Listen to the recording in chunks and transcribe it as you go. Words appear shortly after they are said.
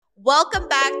Welcome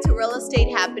back to Real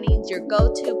Estate Happenings, your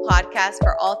go-to podcast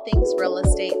for all things real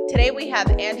estate. Today we have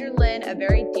Andrew Lynn, a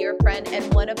very dear friend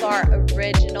and one of our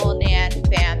original Nan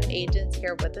fam agents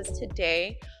here with us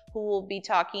today, who will be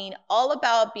talking all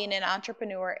about being an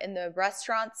entrepreneur in the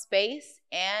restaurant space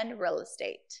and real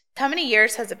estate. How many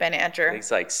years has it been, Andrew?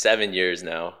 It's like 7 years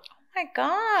now. Oh my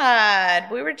God,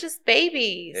 we were just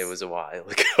babies. It was a while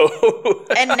ago.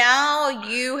 And now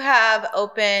you have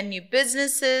opened new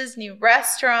businesses, new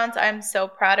restaurants. I'm so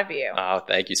proud of you. Oh,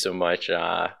 thank you so much.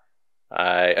 I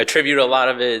attribute a lot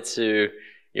of it to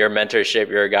your mentorship,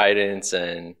 your guidance,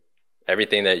 and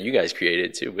everything that you guys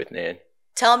created too with Nan.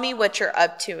 Tell me what you're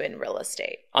up to in real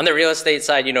estate. On the real estate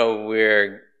side,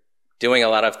 we're doing a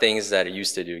lot of things that I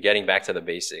used to do, getting back to the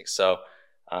basics. So,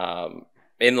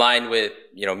 in line with,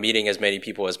 meeting as many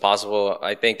people as possible,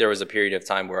 I think there was a period of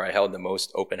time where I held the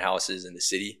most open houses in the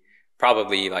city,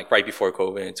 probably like right before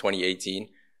COVID in 2018.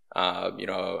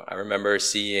 I remember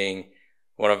seeing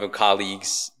one of the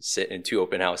colleagues sit in 2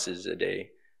 open houses a day.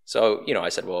 So, I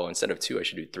said, well, instead of 2, I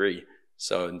should do 3.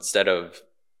 So instead of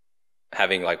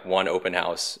having like 1 open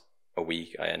house a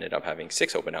week, I ended up having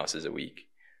 6 open houses a week.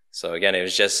 So again, it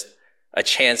was just a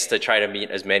chance to try to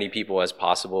meet as many people as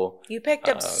possible. You picked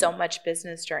up so much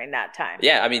business during that time.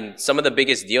 Yeah, I mean, some of the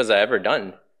biggest deals I ever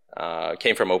done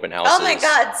came from open houses. Oh my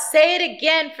God, say it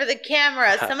again for the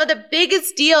camera. Some of the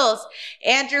biggest deals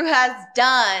Andrew has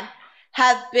done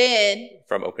have been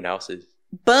from open houses.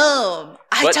 Boom.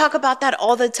 I talk about that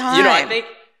all the time. I think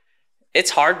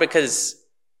it's hard because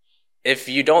if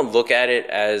you don't look at it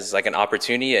as like an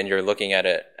opportunity and you're looking at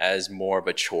it as more of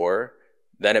a chore,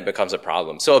 then it becomes a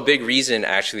problem. So a big reason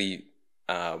actually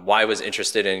why I was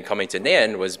interested in coming to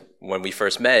Nan was when we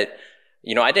first met,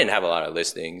 I didn't have a lot of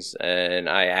listings. And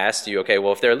I asked you, okay,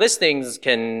 well, if there are listings,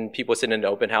 can people sit in the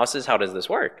open houses? How does this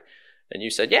work? And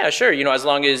you said, yeah, sure. As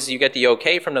long as you get the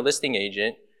okay from the listing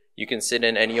agent, you can sit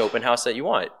in any open house that you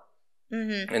want.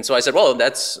 Mm-hmm. And so I said, well,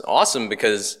 that's awesome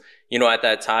because, at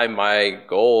that time, my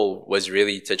goal was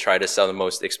really to try to sell the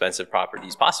most expensive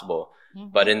properties possible.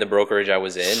 Mm-hmm. But in the brokerage I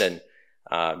was in, and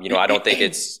I don't think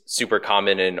it's super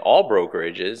common in all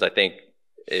brokerages. I think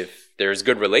if there's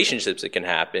good relationships, it can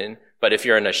happen. But if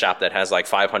you're in a shop that has like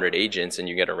 500 agents and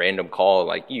you get a random call,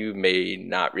 like you may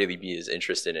not really be as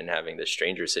interested in having the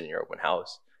stranger sit in your open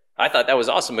house. I thought that was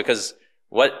awesome because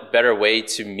what better way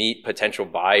to meet potential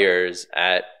buyers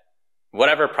at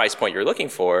whatever price point you're looking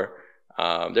for?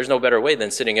 There's no better way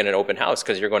than sitting in an open house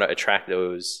because you're going to attract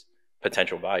those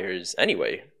potential buyers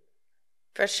anyway.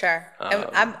 For sure.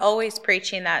 I'm always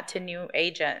preaching that to new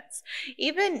agents.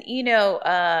 Even,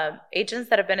 agents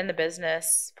that have been in the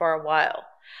business for a while.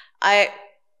 I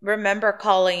remember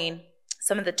calling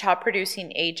some of the top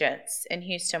producing agents in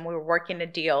Houston. We were working a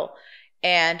deal.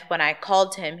 And when I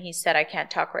called him, he said, I can't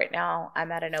talk right now.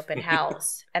 I'm at an open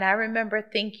house. And I remember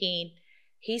thinking,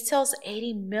 he sells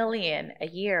 $80 million a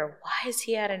year. Why is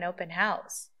he at an open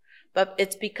house? But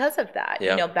it's because of that,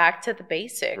 back to the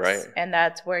basics. Right. And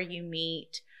that's where you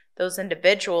meet those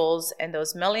individuals and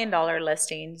those $1 million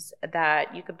listings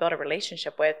that you could build a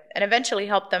relationship with and eventually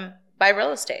help them buy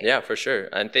real estate. Yeah, for sure.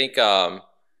 I think the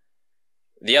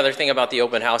other thing about the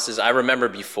open house is I remember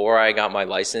before I got my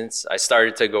license, I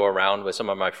started to go around with some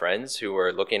of my friends who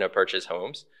were looking to purchase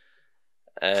homes.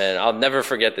 And I'll never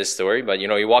forget this story, but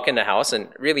you walk in the house and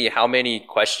really how many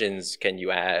questions can you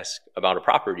ask about a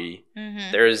property?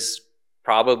 Mm-hmm. There's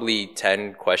probably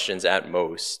 10 questions at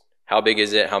most. How big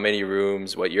is it? How many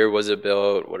rooms? What year was it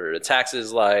built? What are the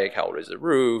taxes like? How old is the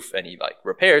roof? Any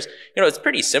repairs? It's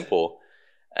pretty simple.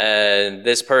 And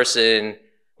this person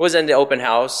was in the open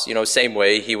house, same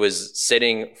way. He was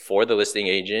sitting for the listing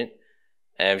agent.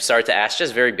 And we started to ask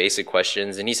just very basic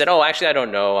questions. And he said, oh, actually, I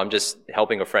don't know. I'm just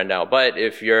helping a friend out. But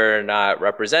if you're not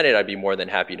represented, I'd be more than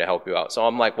happy to help you out. So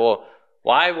I'm like, well,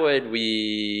 why would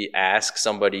we ask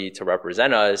somebody to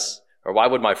represent us? Or why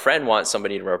would my friend want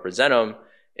somebody to represent them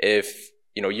if,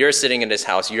 you're sitting in this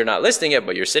house, you're not listing it,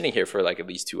 but you're sitting here for at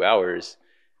least 2 hours?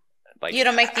 You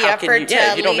don't make the effort to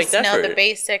at least know the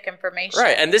basic information.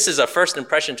 Right. And this is a first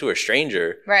impression to a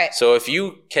stranger. Right. So if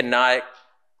you cannot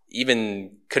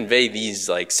even convey these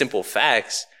simple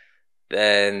facts,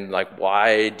 then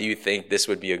why do you think this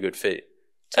would be a good fit?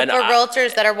 So for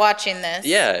realtors that are watching this,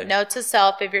 yeah, note to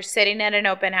self, if you're sitting at an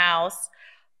open house,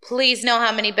 please know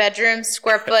how many bedrooms,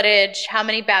 square footage, how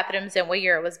many bathrooms, and what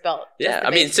year it was built. Yeah,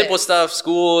 I mean, simple stuff,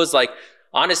 schools.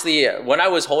 Honestly, when I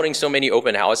was holding so many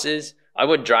open houses, I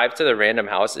would drive to the random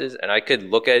houses and I could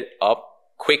look it up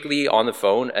quickly on the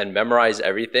phone and memorize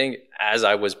everything as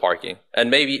I was parking.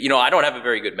 And maybe, I don't have a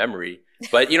very good memory,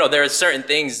 but there are certain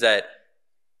things that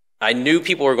I knew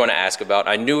people were going to ask about.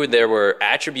 I knew there were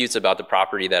attributes about the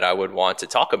property that I would want to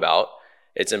talk about.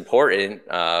 It's important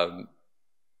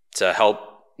to help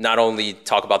not only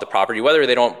talk about the property, whether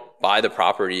they don't buy the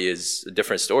property is a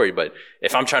different story. But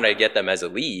if I'm trying to get them as a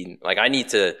lead, like I need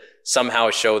to somehow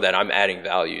show that I'm adding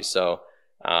value. So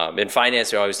in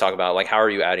finance, we always talk about like, how are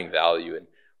you adding value and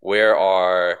where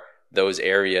are those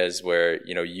areas where,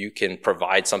 you know, you can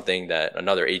provide something that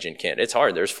another agent can't. It's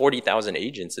hard. There's 40,000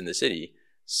 agents in the city.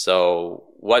 So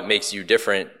what makes you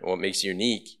different? What makes you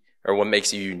unique? Or what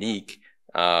makes you unique?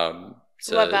 What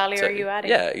value are you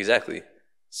adding? Yeah, exactly.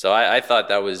 So I thought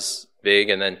that was big.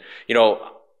 And then, you know,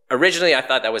 originally I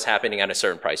thought that was happening at a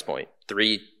certain price point,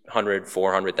 $300,000,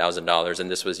 $400,000. And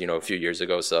this was, you know, a few years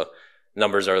ago. So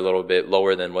numbers are a little bit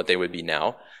lower than what they would be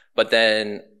now. But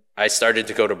then I started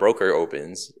to go to broker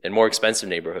opens in more expensive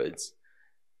neighborhoods.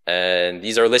 And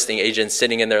these are listing agents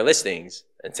sitting in their listings.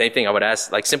 And same thing, I would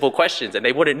ask like simple questions and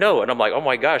they wouldn't know. And I'm like, oh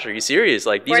my gosh, are you serious?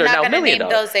 Like these are now $1 million.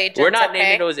 We're not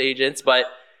naming those agents, but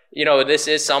you know, this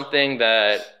is something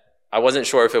that I wasn't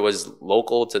sure if it was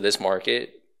local to this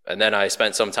market. And then I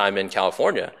spent some time in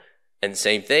California and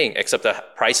same thing, except the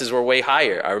prices were way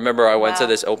higher. I remember I went to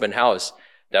this open house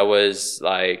that was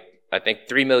like, I think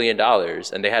 $3 million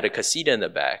and they had a casita in the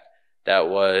back that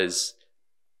was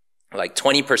like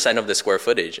 20% of the square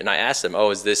footage. And I asked them, oh,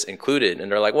 is this included?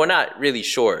 And they're like, well, not really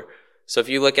sure. So if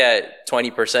you look at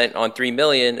 20% on 3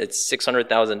 million, it's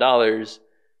 $600,000.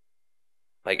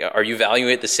 Like, are you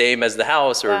valuing it the same as the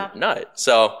house or not?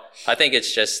 So I think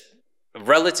it's just a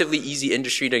relatively easy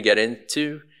industry to get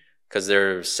into because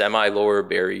there are semi-lower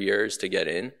barriers to get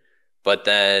in. But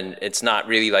then it's not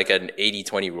really like an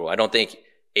 80-20 rule. I don't think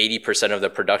 80% of the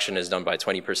production is done by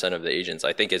 20% of the agents.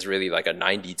 I think it's really like a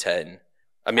 90-10.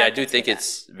 I mean, I do think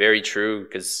it's very true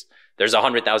because there's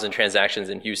 100,000 transactions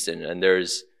in Houston and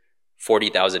there's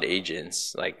 40,000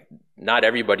 agents. Like, not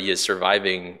everybody is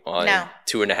surviving on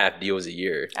 2.5 deals a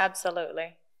year.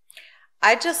 Absolutely.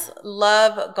 I just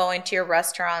love going to your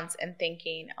restaurants and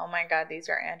thinking, oh my God, these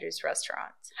are Andrew's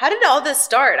restaurants. How did all this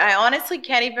start? I honestly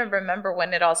can't even remember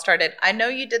when it all started. I know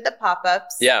you did the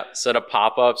pop-ups. Yeah. So the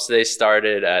pop-ups, they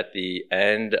started at the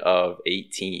end of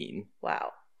 18.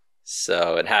 Wow.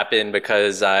 So it happened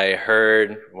because I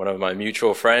heard one of my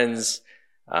mutual friends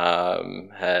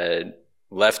had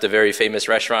left a very famous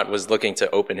restaurant, was looking to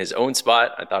open his own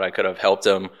spot. I thought I could have helped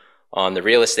him on the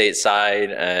real estate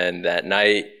side. And that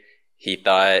night, he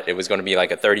thought it was going to be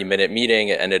like a 30-minute meeting.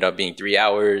 It ended up being 3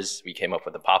 hours. We came up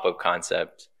with a pop-up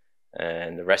concept,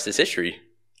 and the rest is history.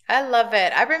 I love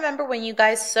it. I remember when you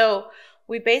guys,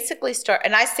 we basically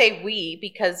and I say we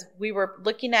because we were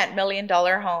looking at $1 million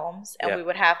homes and we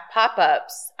would have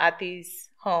pop-ups at these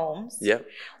homes. Yeah.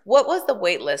 What was the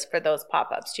wait list for those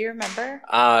pop-ups? Do you remember?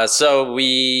 So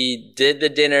we did the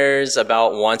dinners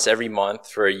about once every month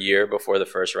for a year before the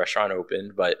first restaurant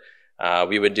opened, but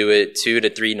we would do it 2 to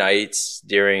 3 nights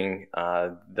during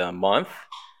the month.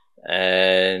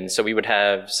 And so we would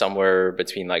have somewhere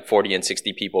between like 40 and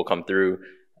 60 people come through.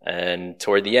 And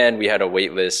toward the end, we had a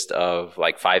wait list of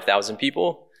like 5,000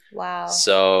 people. Wow.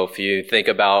 So if you think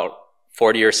about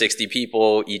 40 or 60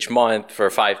 people each month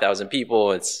for 5,000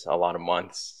 people, it's a lot of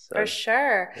months. So. For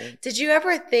sure. Yeah. Did you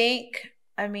ever think,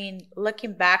 I mean,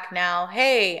 looking back now,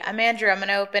 hey, I'm Andrew, I'm going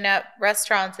to open up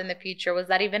restaurants in the future. Was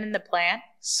that even in the plan?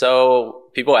 So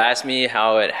people ask me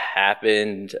how it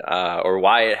happened, or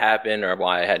why it happened, or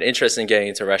why I had interest in getting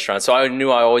into restaurants. So I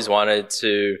knew I always wanted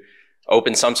to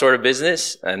open some sort of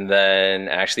business. And then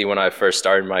actually when I first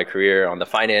started my career on the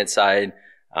finance side,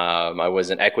 I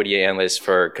was an equity analyst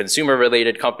for consumer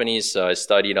related companies. So I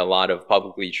studied a lot of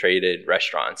publicly traded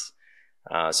restaurants.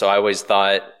 So I always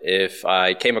thought if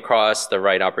I came across the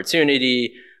right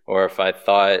opportunity, or if I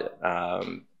thought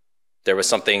there was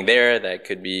something there that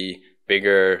could be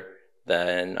bigger,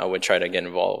 then I would try to get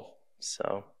involved.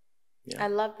 So, yeah. I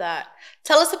love that.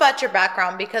 Tell us about your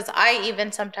background, because I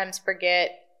even sometimes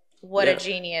forget what a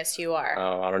genius you are.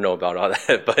 Oh, I don't know about all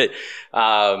that, but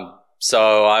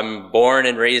so I'm born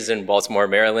and raised in Baltimore,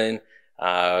 Maryland.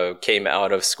 Came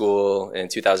out of school in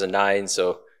 2009,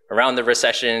 so around the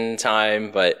recession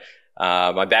time. But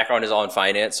my background is all in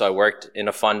finance, so I worked in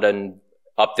a fund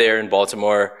up there in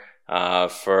Baltimore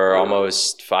for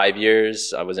almost 5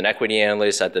 years. I was an equity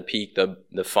analyst. At the peak,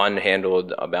 the fund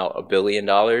handled about $1 billion.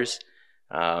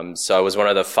 So I was one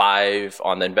of the 5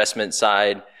 on the investment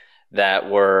side that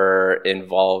were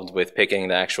involved with picking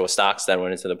the actual stocks that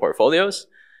went into the portfolios.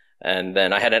 And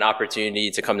then I had an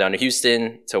opportunity to come down to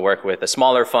Houston to work with a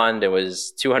smaller fund. It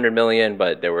was $200 million,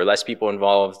 but there were less people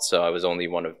involved. So I was only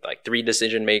one of like 3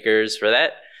 decision makers for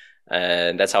that.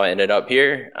 And that's how I ended up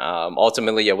here.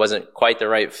 Ultimately, it wasn't quite the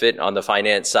right fit on the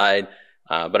finance side,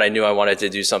 but I knew I wanted to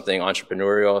do something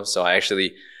entrepreneurial. So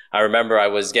I remember I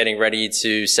was getting ready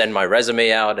to send my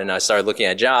resume out, and I started looking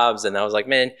at jobs, and I was like,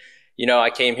 man, I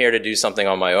came here to do something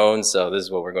on my own, so this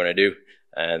is what we're going to do.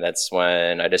 And that's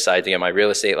when I decided to get my real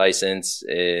estate license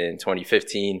in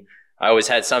 2015. I always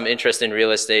had some interest in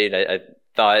real estate. I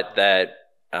thought that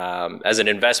as an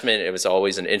investment, it was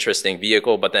always an interesting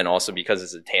vehicle, but then also because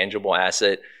it's a tangible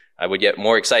asset, I would get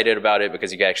more excited about it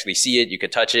because you could actually see it, you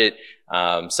could touch it.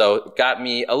 So it got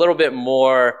me a little bit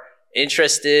more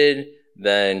interested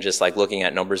than just like looking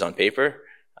at numbers on paper.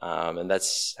 And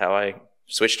that's how I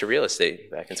switched to real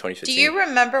estate back in 2015. Do you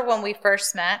remember when we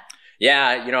first met? Yeah,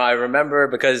 I remember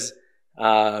because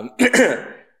when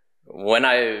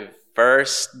I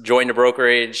first joined the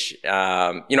brokerage,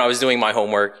 I was doing my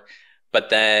homework, but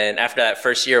then after that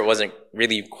first year, it wasn't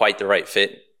really quite the right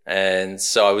fit. And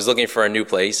so I was looking for a new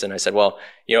place, and I said, well,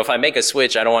 if I make a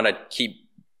switch, I don't want to keep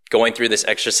going through this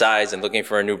exercise and looking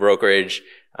for a new brokerage.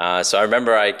 So I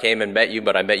remember I came and met you,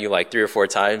 but I met you like 3 or 4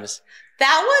 times.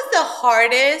 That was the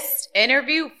hardest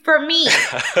interview for me.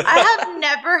 I have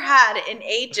never had an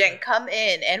agent come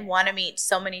in and want to meet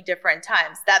so many different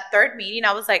times. That third meeting,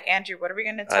 I was like, Andrew, what are we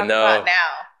going to talk about now?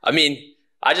 I mean,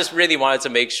 I just really wanted to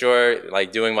make sure,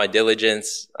 like, doing my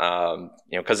diligence,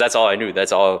 because that's all I knew.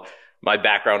 That's all my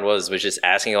background was just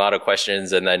asking a lot of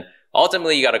questions. And then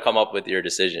ultimately you got to come up with your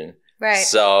decision. Right.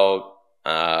 So,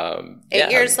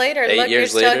 8 years later, you're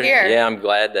still here. Yeah, I'm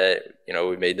glad that,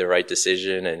 we made the right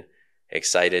decision and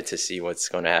excited to see what's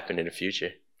going to happen in the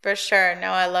future. For sure.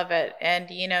 No, I love it. And,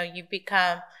 you've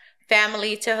become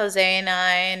family to Jose and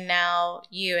I, and now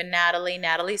you and Natalie.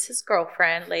 Natalie's his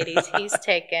girlfriend, ladies. He's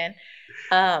taken.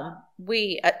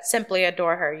 We simply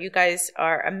adore her. You guys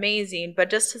are amazing. But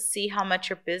just to see how much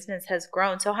your business has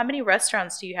grown. So how many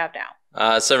restaurants do you have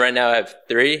now? So right now I have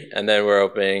 3, and then we're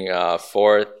opening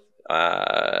 4th.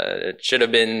 It should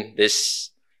have been this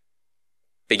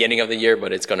beginning of the year,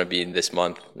 but it's going to be next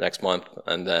month,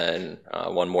 and then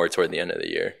one more toward the end of the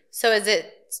year. So is it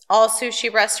all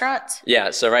sushi restaurants?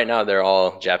 Yeah, so right now they're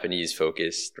all Japanese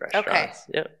focused restaurants.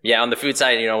 Okay. Yeah, on the food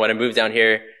side, when I moved down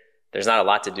here, there's not a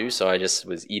lot to do, so I just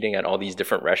was eating at all these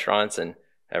different restaurants, and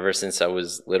ever since I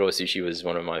was little, sushi was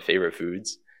one of my favorite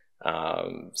foods.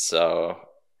 So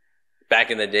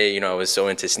back in the day, I was so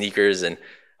into sneakers, and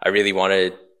I really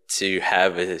wanted to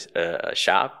have a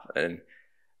shop, and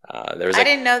I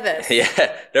didn't know this.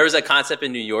 Yeah, there was a concept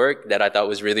in New York that I thought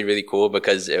was really, really cool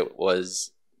because it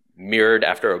was mirrored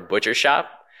after a butcher shop.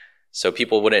 So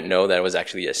people wouldn't know that it was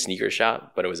actually a sneaker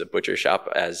shop, but it was a butcher shop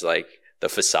as like the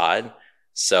facade.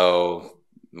 So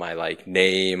my like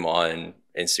name on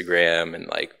Instagram and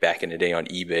like back in the day on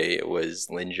eBay, it was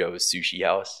Linjo's Sushi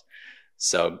House.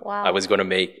 So wow. I was going to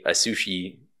make a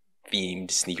sushi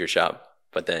themed sneaker shop,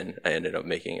 but then I ended up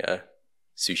making a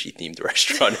sushi themed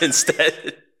restaurant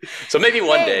instead. So maybe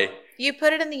one day. You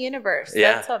put it in the universe.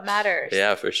 Yeah. That's what matters.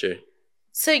 Yeah, for sure.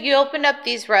 So you opened up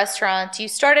these restaurants. You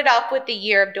started off with the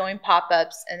year of doing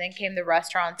pop-ups, and then came the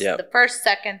restaurants, the 1st,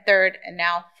 2nd, 3rd, and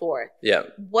now 4th. Yeah.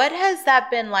 What has that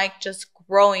been like just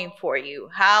growing for you?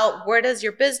 Where does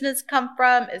your business come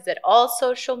from? Is it all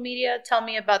social media? Tell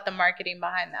me about the marketing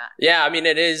behind that. Yeah, I mean,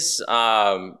 it is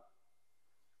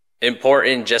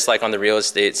important, just like on the real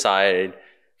estate side.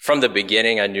 From the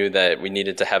beginning, I knew that we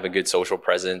needed to have a good social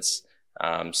presence.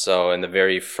 So in the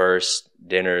very first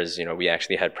dinners, we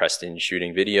actually had Preston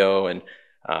shooting video, and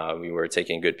we were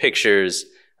taking good pictures.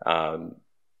 And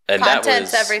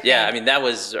Content's everything. Yeah, I mean, that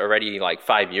was already like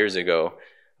 5 years ago.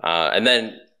 And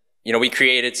then, we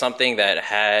created something that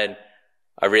had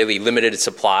a really limited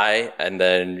supply. And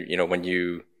then, when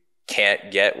you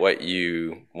can't get what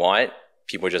you want,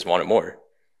 people just want it more.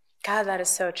 God, that is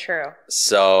so true.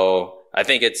 So I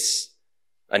think it's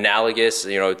analogous.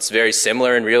 It's very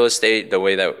similar in real estate, the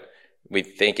way that we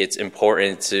think it's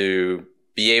important to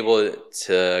be able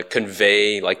to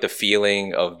convey like the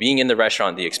feeling of being in the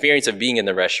restaurant, the experience of being in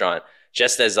the restaurant,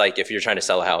 just as like if you're trying to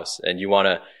sell a house and you want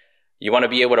to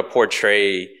be able to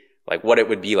portray like what it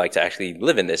would be like to actually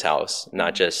live in this house,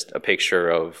 not just a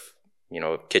picture of,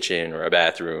 a kitchen or a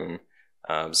bathroom.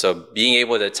 So being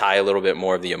able to tie a little bit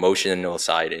more of the emotional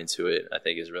side into it, I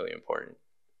think is really important.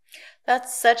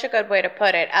 That's such a good way to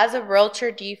put it. As a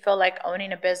realtor, do you feel like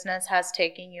owning a business has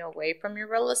taken you away from your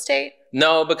real estate?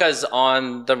 No, because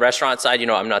on the restaurant side,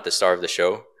 I'm not the star of the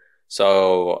show.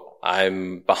 So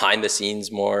I'm behind the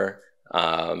scenes more.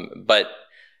 But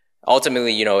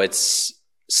ultimately, it's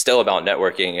still about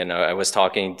networking. And I was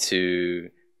talking to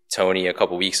Tony a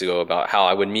couple weeks ago about how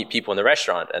I would meet people in the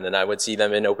restaurant and then I would see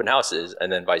them in open houses and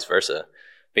then vice versa.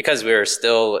 because we're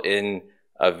still in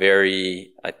a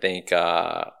very, I think,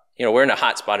 we're in a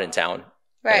hot spot in town.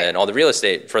 Right. And all the real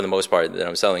estate, for the most part, that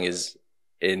I'm selling is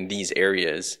in these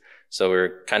areas. So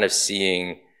we're kind of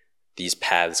seeing these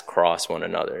paths cross one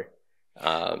another.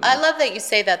 I love that you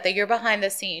say that you're behind the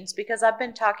scenes, because I've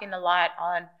been talking a lot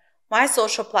on my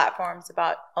social platforms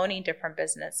about owning different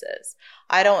businesses.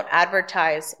 I don't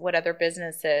advertise what other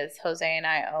businesses Jose and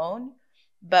I own,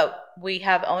 but we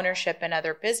have ownership in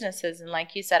other businesses. And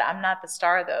like you said, I'm not the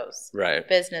star of those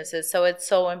businesses. So it's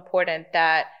so important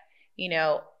that,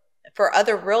 for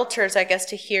other realtors, I guess,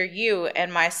 to hear you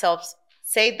and myself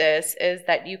say this, is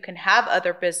that you can have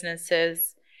other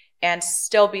businesses and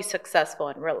still be successful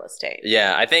in real estate.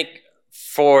 Yeah, I think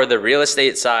for the real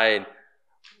estate side,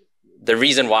 the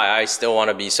reason why I still want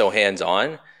to be so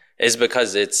hands-on is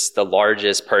because it's the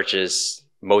largest purchase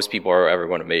most people are ever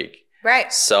going to make.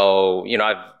 Right. So,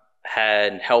 I've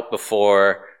had help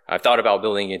before. I've thought about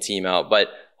building a team out, but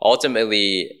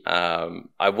ultimately,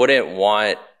 I wouldn't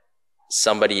want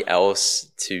somebody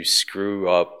else to screw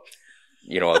up,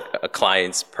 a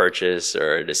client's purchase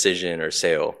or a decision or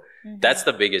sale. Mm-hmm. That's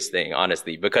the biggest thing,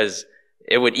 honestly, because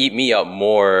it would eat me up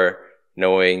more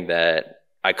knowing that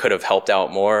I could have helped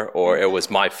out more, or it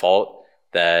was my fault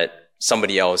that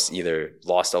somebody else either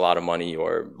lost a lot of money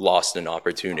or lost an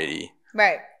opportunity.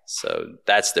 Right. So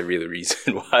that's the real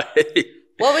reason why.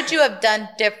 What would you have done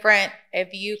different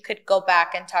if you could go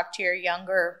back and talk to your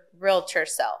younger realtor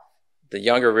self? The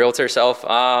younger realtor self?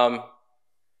 Honestly,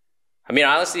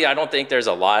 I don't think there's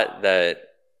a lot that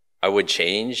I would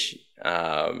change.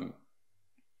 I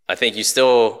think you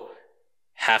still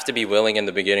have to be willing in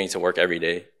the beginning to work every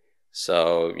day.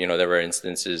 So, there were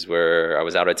instances where I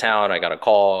was out of town, I got a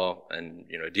call, and,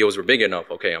 deals were big enough.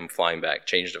 Okay, I'm flying back,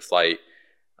 changed the flight,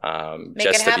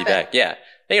 just to be back. Yeah.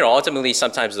 And, ultimately,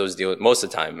 sometimes those deals, most of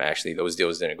the time, actually, those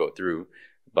deals didn't go through.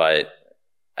 But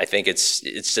I think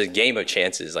it's a game of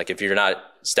chances. Like, if you're not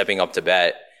stepping up to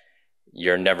bat,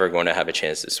 you're never going to have a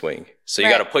chance to swing. So you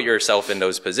got to put yourself in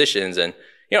those positions. And,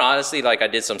 honestly, like, I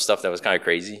did some stuff that was kind of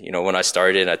crazy. When I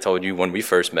started, I told you when we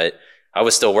first met, I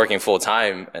was still working full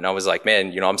time, and I was like,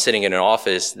 man, I'm sitting in an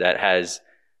office that has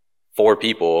 4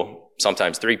 people,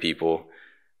 sometimes 3 people.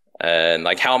 And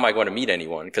like, how am I going to meet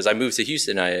anyone? Because I moved to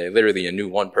Houston, I literally knew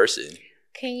one person.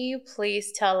 Can you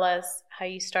please tell us how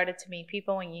you started to meet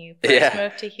people when you first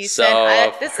moved to Houston?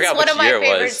 So, this is one of my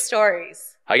favorite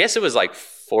stories. I guess it was like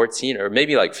 14 or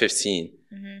maybe like 15.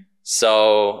 Mm-hmm.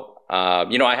 So,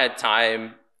 I had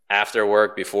time after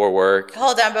work, before work.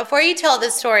 Hold on. Before you tell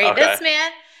this story, This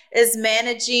man is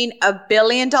managing $1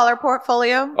 billion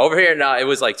portfolio. Over here now, it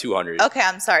was like 200. Okay,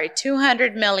 I'm sorry.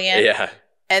 200 million. Yeah.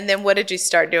 And then what did you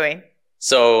start doing?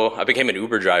 So I became an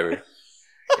Uber driver.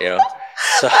 So,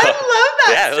 I love that.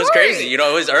 Yeah, it was crazy.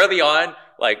 It was early on,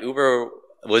 like Uber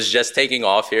was just taking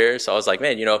off here. So I was like,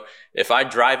 man, if I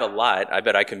drive a lot, I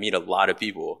bet I can meet a lot of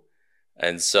people.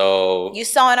 And so you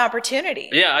saw an opportunity.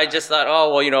 Yeah, I just thought,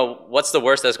 oh, well, what's the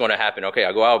worst that's going to happen? Okay,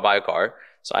 I'll go out and buy a car.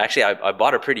 So actually, I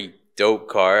bought a pretty dope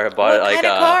car. I bought what kind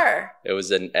of car? It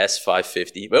was an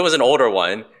S550, but it was an older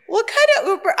one. What kind of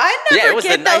Uber? I never it was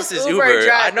get the nicest Uber drivers.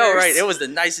 I know, right? It was the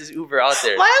nicest Uber out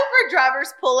there. My Uber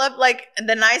drivers pull up like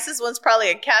the nicest one's probably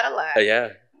a Cadillac.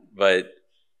 Yeah, but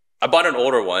I bought an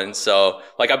older one. So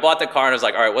like I bought the car and I was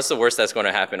like, all right, what's the worst that's going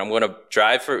to happen? I'm going to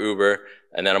drive for Uber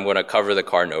and then I'm going to cover the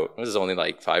car note. This is only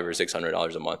like $500 or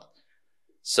 $600 a month.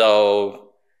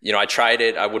 So, I tried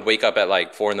it. I would wake up at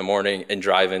like 4 a.m. and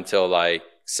drive until like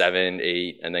 7,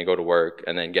 8, and then go to work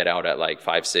and then get out at like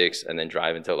 5, 6 and then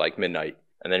drive until like midnight.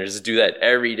 And then just do that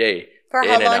every day. For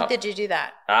how long did you do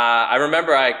that? I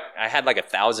remember I had like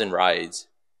 1,000 rides.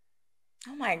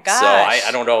 Oh my gosh. So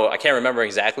I don't know. I can't remember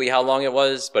exactly how long it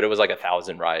was, but it was like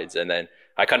 1,000 rides. And then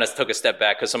I kind of took a step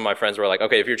back because some of my friends were like,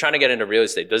 okay, if you're trying to get into real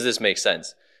estate, does this make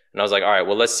sense? And I was like, all right,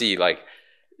 well, let's see.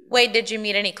 Wait, did you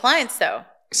meet any clients though?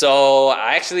 So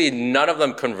none of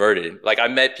them converted. Like I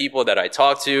met people that I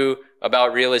talked to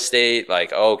about real estate.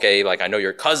 Like, oh, okay, like I know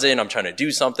your cousin. I'm trying to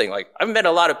do something. Like I've met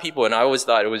a lot of people and I always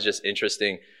thought it was just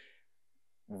interesting.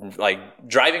 Like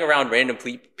driving around random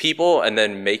people and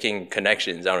then making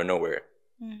connections out of nowhere.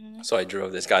 Mm-hmm. So I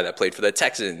drove this guy that played for the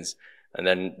Texans. And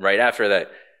then right after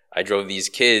that, I drove these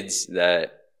kids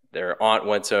that their aunt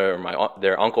went to, or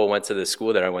their uncle went to the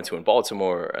school that I went to in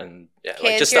Baltimore. And yeah, kids,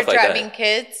 like just stuff like that. You're driving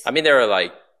kids? I mean, they were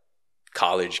like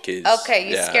college kids. Okay,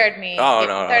 you scared me. Oh,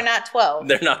 no. They're not 12.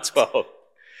 They're not 12.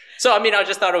 So, I mean, I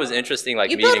just thought it was interesting, like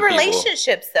meeting people. You build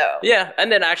relationships though. Yeah.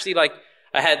 And then actually like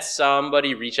I had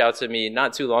somebody reach out to me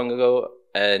not too long ago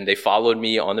and they followed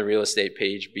me on the real estate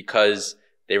page because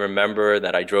They remember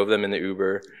that I drove them in the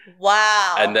Uber.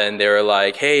 Wow. And then they were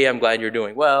like, hey, I'm glad you're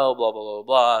doing well, blah, blah, blah,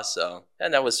 blah. So,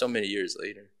 and that was so many years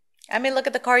later. I mean, look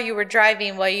at the car you were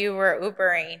driving while you were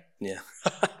Ubering. Yeah.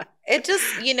 It just,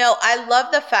 I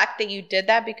love the fact that you did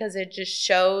that because it just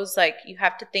shows like you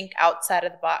have to think outside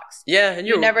of the box. Yeah. And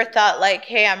you never thought like,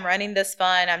 hey, I'm running this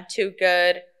fund. I'm too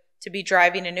good to be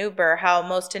driving an Uber, how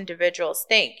most individuals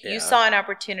think. Yeah. You saw an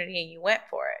opportunity and you went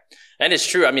for it. And it's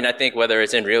true. I mean, I think whether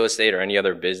it's in real estate or any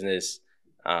other business,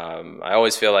 I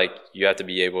always feel like you have to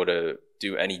be able to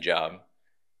do any job.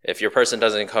 If your person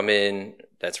doesn't come in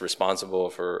that's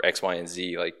responsible for X, Y, and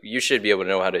Z, like you should be able to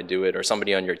know how to do it, or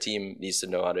somebody on your team needs to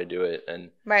know how to do it. And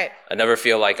right. I never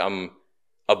feel like I'm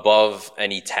above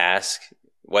any task,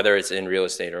 whether it's in real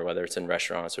estate or whether it's in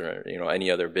restaurants or,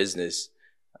 any other business.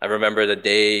 I remember the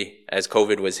day as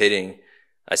COVID was hitting,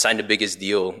 I signed the biggest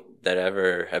deal that I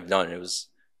ever have done. It was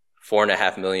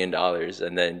 $4.5 million.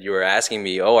 And then you were asking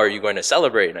me, are you going to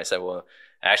celebrate? And I said, well,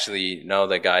 actually, no,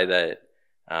 the guy that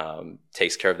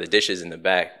takes care of the dishes in the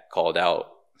back called out.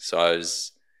 So I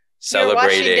was celebrating. You were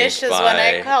washing dishes when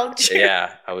I called you.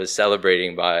 Yeah, I was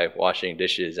celebrating by washing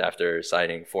dishes after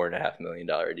signing $4.5 million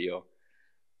deal.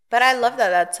 But I love that.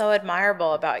 That's so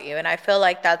admirable about you. And I feel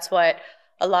like that's what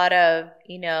a lot of,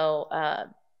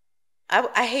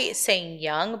 I hate saying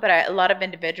young, but a lot of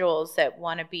individuals that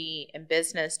want to be in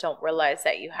business don't realize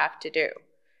that you have to do.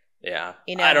 Yeah.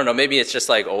 I don't know. Maybe it's just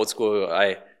like old school.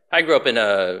 I grew up in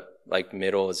a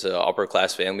middle to upper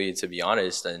class family, to be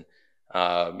honest. And,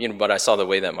 but I saw the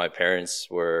way that my parents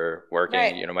were working.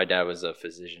 Right. My dad was a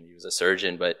physician. He was a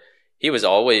surgeon, but he was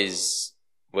always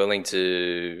willing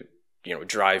to,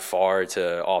 drive far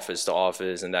to office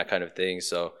and that kind of thing.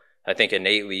 So I think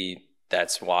innately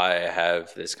that's why I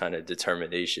have this kind of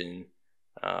determination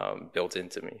built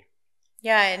into me.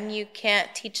 Yeah, and you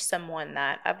can't teach someone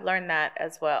that. I've learned that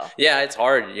as well. Yeah, it's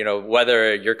hard,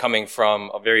 whether you're coming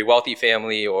from a very wealthy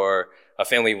family or a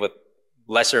family with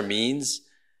lesser means.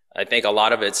 I think a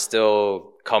lot of it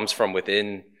still comes from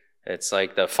within. It's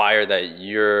like the fire that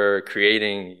you're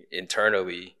creating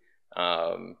internally.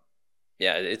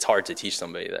 It's hard to teach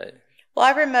somebody that. Well,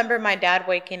 I remember my dad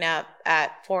waking up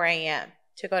at 4 a.m.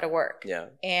 to go to work. Yeah.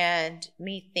 And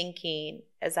me thinking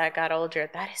as I got older,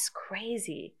 that is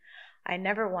crazy. I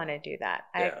never want to do that.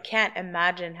 Yeah. I can't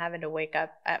imagine having to wake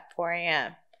up at 4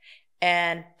 a.m.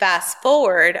 And fast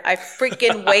forward, I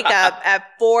freaking wake up at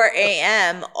 4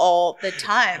 a.m. all the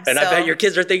time. And I bet your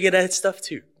kids are thinking that stuff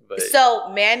too. But. So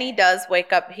Manny does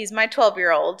wake up. He's my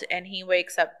 12-year-old and he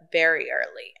wakes up very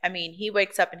early. I mean, he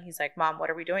wakes up and he's like, Mom, what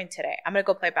are we doing today? I'm going to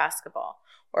go play basketball.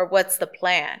 Or what's the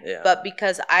plan? Yeah. But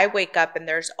because I wake up and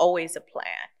there's always a plan.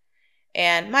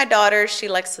 And my daughter, she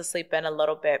likes to sleep in a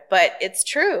little bit. But it's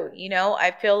true.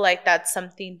 I feel like that's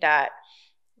something that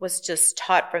was just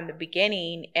taught from the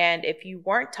beginning. And if you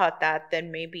weren't taught that,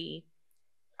 then maybe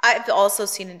I've also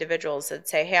seen individuals that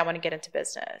say, hey, I want to get into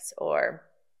business. Or,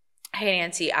 hey,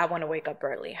 Nancy, I want to wake up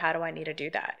early. How do I need to do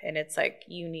that? And it's like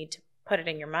you need to put it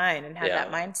in your mind and have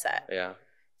that mindset. Yeah.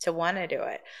 To want to do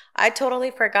it. I totally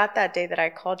forgot that day that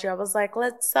I called you. I was like,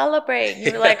 let's celebrate.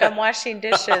 You were like, I'm washing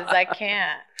dishes. I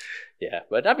can't. Yeah.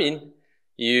 But I mean,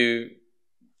 you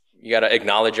got to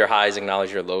acknowledge your highs,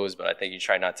 acknowledge your lows. But I think you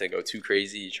try not to go too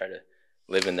crazy. You try to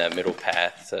live in that middle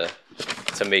path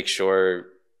to make sure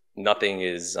nothing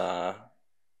is going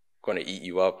to eat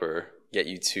you up or get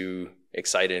you too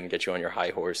excited and get you on your high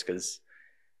horse. Because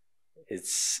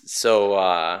it's so...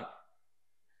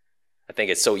 I think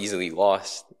it's so easily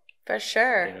lost. For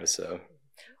sure. So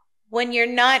when you're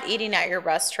not eating at your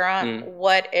restaurant,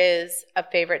 what is a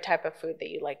favorite type of food that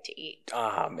you like to eat?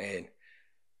 Ah, man.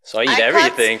 So I eat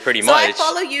everything pretty much. So I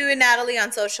follow you and Natalie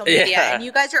on social media, and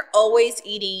you guys are always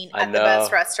eating at the best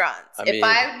restaurants. If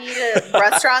I need a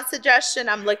restaurant suggestion,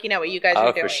 I'm looking at what you guys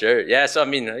are doing. Oh, for sure. Yeah, so I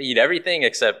mean, I eat everything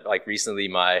except like recently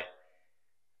my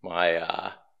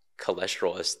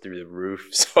cholesterol is through the roof,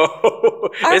 so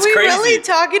it's crazy. Are we really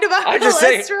talking about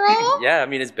cholesterol? Yeah, I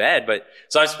mean, it's bad, but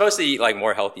so I'm supposed to eat like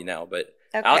more healthy now, but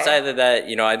outside of that,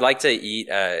 I'd like to eat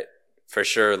at, for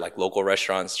sure, like local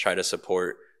restaurants, try to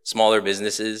support smaller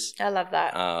businesses. I love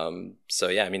that. So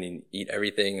yeah, I mean, eat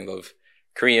everything. I love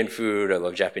Korean food. I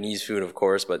love Japanese food, of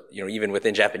course, but even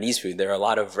within Japanese food, there are a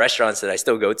lot of restaurants that I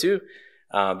still go to,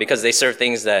 because they serve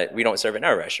things that we don't serve in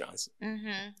our restaurants.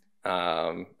 Mm-hmm.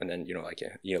 And then,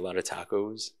 eat a lot of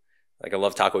tacos. Like I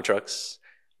love taco trucks.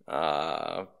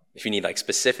 If you need like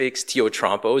specifics, Tio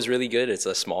Trompo is really good. It's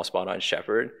a small spot on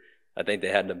Shepherd. I think they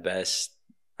had the best,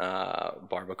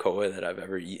 barbacoa that I've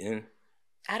ever eaten.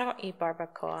 I don't eat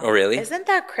barbacoa. Oh, really? Isn't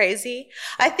that crazy?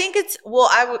 I think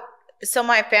So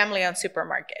my family owns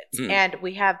supermarkets and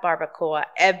we have barbacoa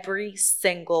every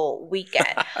single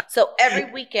weekend. So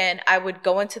every weekend I would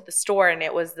go into the store and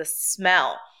it was the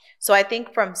smell. So I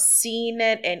think from seeing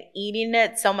it and eating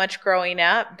it so much growing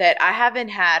up that I haven't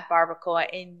had barbacoa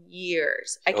in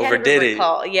years. I can't even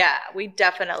recall. Yeah, we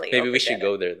definitely Maybe we should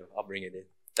go there though. I'll bring it in.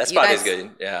 That spot is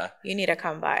good. Yeah. You need to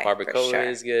come by. Barbacoa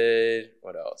is good.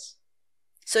 What else?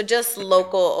 So just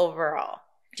local overall.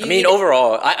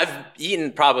 Overall, I've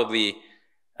eaten probably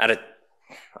I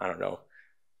don't know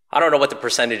what the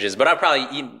percentage is, but I've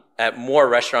probably eaten at more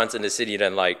restaurants in the city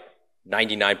than like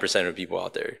 99% of people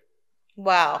out there.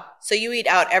 Wow. So you eat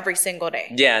out every single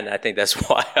day. Yeah, and I think that's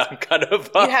why I'm kind of...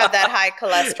 you have that high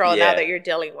cholesterol now that you're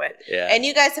dealing with. Yeah. And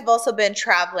you guys have also been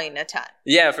traveling a ton.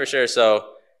 Yeah, for sure. So,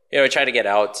 I try to get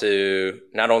out to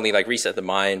not only like reset the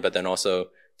mind, but then also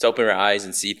to open your eyes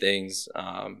and see things.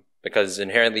 Because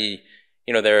inherently,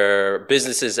 there are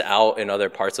businesses out in other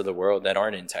parts of the world that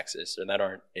aren't in Texas or that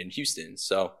aren't in Houston.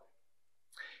 So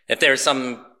if there's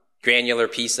some granular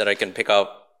piece that I can pick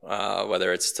up,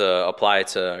 whether it's to apply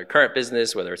to current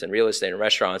business, whether it's in real estate and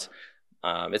restaurants,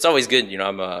 it's always good.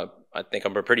 I think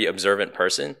I'm a pretty observant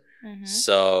person. Mm-hmm.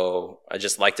 So I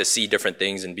just like to see different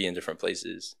things and be in different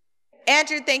places.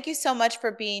 Andrew, thank you so much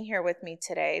for being here with me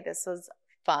today. This was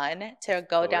fun to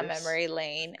go down memory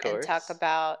lane and talk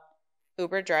about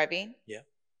Uber driving,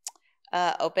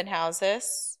 open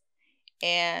houses,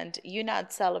 and you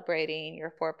not celebrating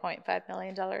your $4.5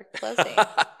 million closing.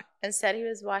 Instead, he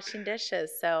was washing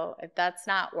dishes. So if that's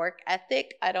not work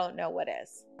ethic, I don't know what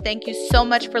is. Thank you so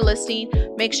much for listening.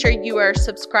 Make sure you are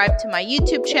subscribed to my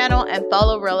YouTube channel and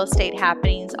follow Real Estate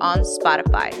Happenings on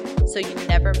Spotify so you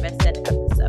never miss an episode.